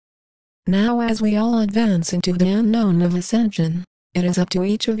Now as we all advance into the unknown of ascension, it is up to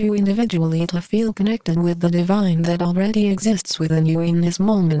each of you individually to feel connected with the divine that already exists within you in this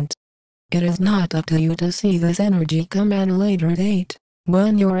moment. It is not up to you to see this energy come at a later date,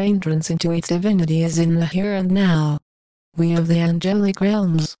 when your entrance into its divinity is in the here and now. We of the angelic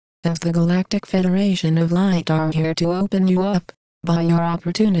realms, of the Galactic Federation of Light, are here to open you up, by your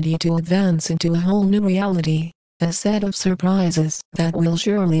opportunity to advance into a whole new reality, a set of surprises that will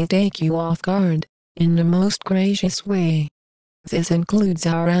surely take you off guard, in the most gracious way. This includes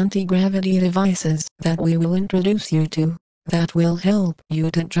our anti-gravity devices that we will introduce you to, that will help you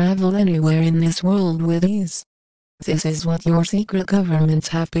to travel anywhere in this world with ease. This is what your secret governments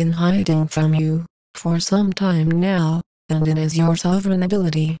have been hiding from you, for some time now, and it is your sovereign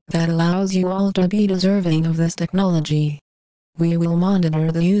ability that allows you all to be deserving of this technology. We will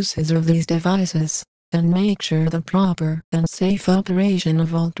monitor the uses of these devices, and make sure the proper and safe operation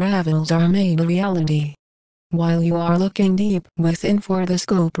of all travels are made a reality. While you are looking deep within for the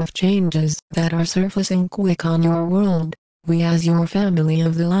scope of changes that are surfacing quick on your world, we as your family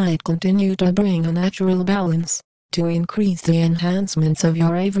of the light continue to bring a natural balance, to increase the enhancements of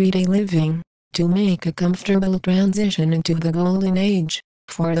your everyday living, to make a comfortable transition into the golden age,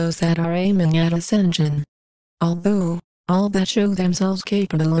 for those that are aiming at ascension. Although, all that show themselves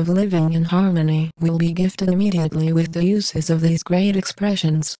capable of living in harmony will be gifted immediately with the uses of these great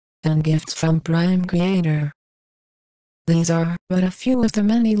expressions, and gifts from Prime Creator. These are but a few of the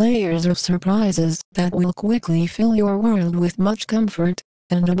many layers of surprises that will quickly fill your world with much comfort,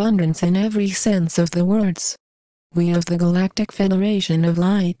 and abundance in every sense of the words. We of the Galactic Federation of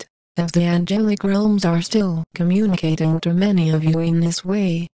Light, of the angelic realms, are still communicating to many of you in this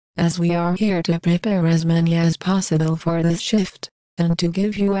way, as we are here to prepare as many as possible for this shift, and to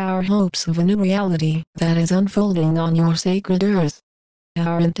give you our hopes of a new reality that is unfolding on your sacred earth.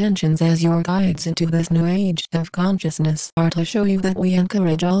 Our intentions as your guides into this new age of consciousness are to show you that we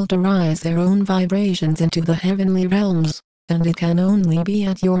encourage all to rise their own vibrations into the heavenly realms, and it can only be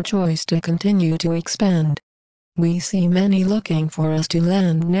at your choice to continue to expand. We see many looking for us to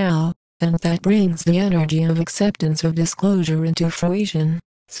land now, and that brings the energy of acceptance of disclosure into fruition,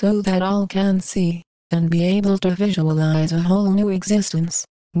 so that all can see, and be able to visualize a whole new existence,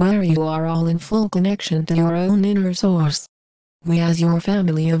 where you are all in full connection to your own inner source. We as your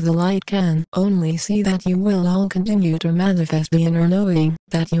family of the light can only see that you will all continue to manifest the inner knowing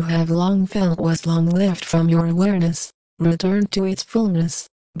that you have long felt was long left from your awareness, returned to its fullness,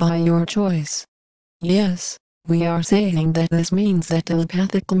 by your choice. Yes, we are saying that this means that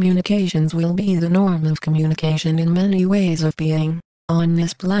telepathic communications will be the norm of communication in many ways of being, on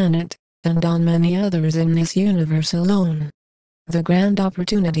this planet, and on many others in this universe alone. The grand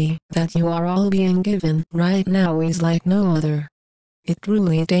opportunity that you are all being given right now is like no other. It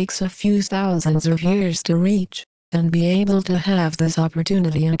truly takes a few thousands of years to reach, and be able to have this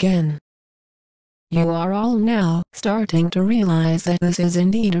opportunity again. You are all now starting to realize that this is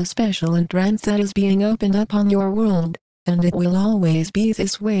indeed a special entrance that is being opened up on your world, and it will always be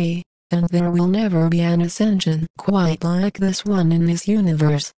this way, and there will never be an ascension quite like this one in this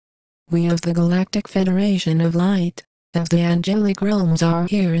universe. We of the Galactic Federation of Light, of the angelic realms, are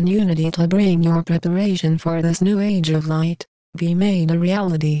here in unity to bring your preparation for this new age of light be made a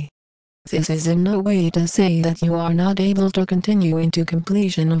reality. This is in no way to say that you are not able to continue into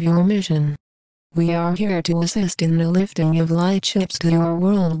completion of your mission. We are here to assist in the lifting of light ships to your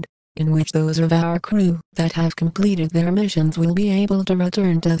world, in which those of our crew that have completed their missions will be able to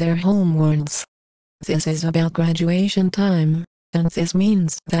return to their homeworlds. This is about graduation time, and this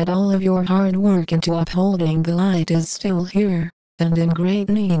means that all of your hard work into upholding the light is still here, and in great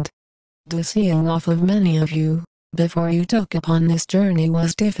need. The seeing off of many of you, before you took upon this journey,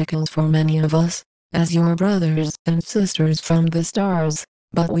 was difficult for many of us, as your brothers and sisters from the stars,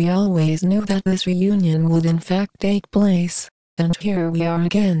 but we always knew that this reunion would in fact take place, and here we are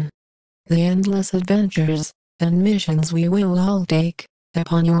again. The endless adventures and missions we will all take,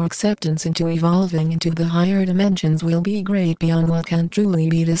 upon your acceptance into evolving into the higher dimensions, will be great beyond what can truly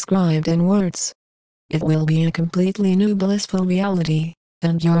be described in words. It will be a completely new blissful reality,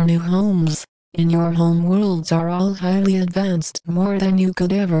 and your new homes, in your home worlds, are all highly advanced, more than you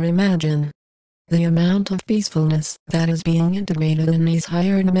could ever imagine. The amount of peacefulness that is being intimated in these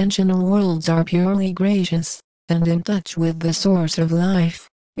higher dimensional worlds are purely gracious, and in touch with the source of life,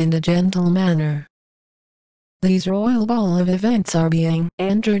 in a gentle manner. These royal ball of events are being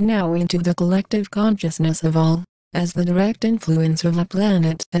entered now into the collective consciousness of all, as the direct influence of a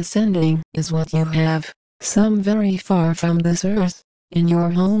planet ascending is what you have, some very far from this earth, in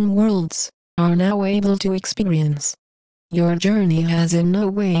your home worlds, are now able to experience. Your journey has in no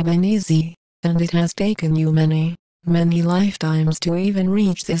way been easy, and it has taken you many lifetimes to even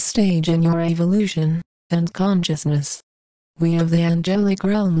reach this stage in your evolution and consciousness. We of the angelic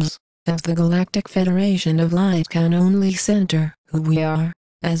realms, of the Galactic Federation of Light, can only center who we are,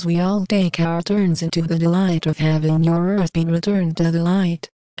 as we all take our turns into the delight of having your Earth be returned to the light,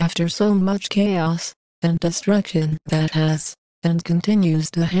 after so much chaos and destruction that has and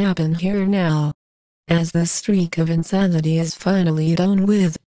continues to happen here now. As the streak of insanity is finally done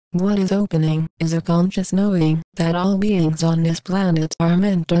with, what is opening is a conscious knowing that all beings on this planet are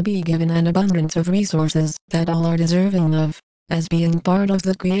meant to be given an abundance of resources that all are deserving of, as being part of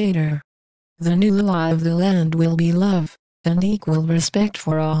the Creator. The new law of the land will be love and equal respect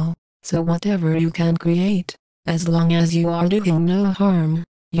for all, so whatever you can create, as long as you are doing no harm,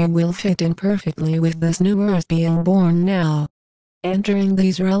 you will fit in perfectly with this new Earth being born now. Entering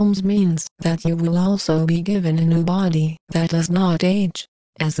these realms means that you will also be given a new body that does not age,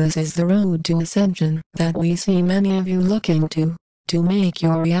 as this is the road to ascension that we see many of you looking to make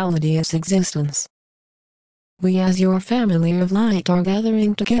your reality its existence. We as your family of light are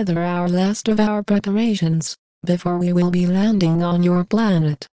gathering together our last of our preparations, before we will be landing on your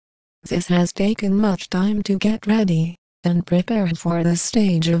planet. This has taken much time to get ready and prepared for this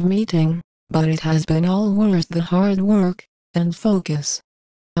stage of meeting, but it has been all worth the hard work and focus.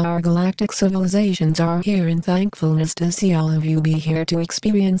 Our galactic civilizations are here in thankfulness to see all of you be here to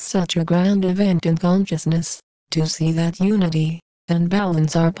experience such a grand event in consciousness, to see that unity and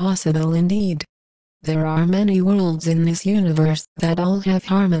balance are possible indeed. There are many worlds in this universe that all have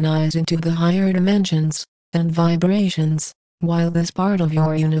harmonized into the higher dimensions and vibrations, while this part of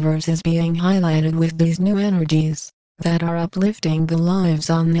your universe is being highlighted with these new energies that are uplifting the lives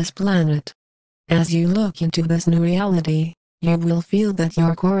on this planet. As you look into this new reality, you will feel that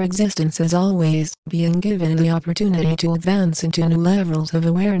your core existence is always being given the opportunity to advance into new levels of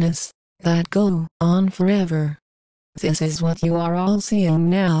awareness that go on forever. This is what you are all seeing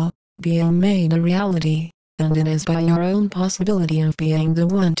now, being made a reality, and it is by your own possibility of being the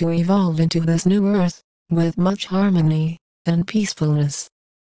one to evolve into this new Earth, with much harmony and peacefulness.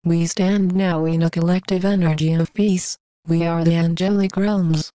 We stand now in a collective energy of peace. We are the angelic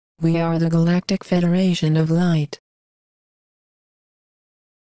realms. We are the Galactic Federation of Light.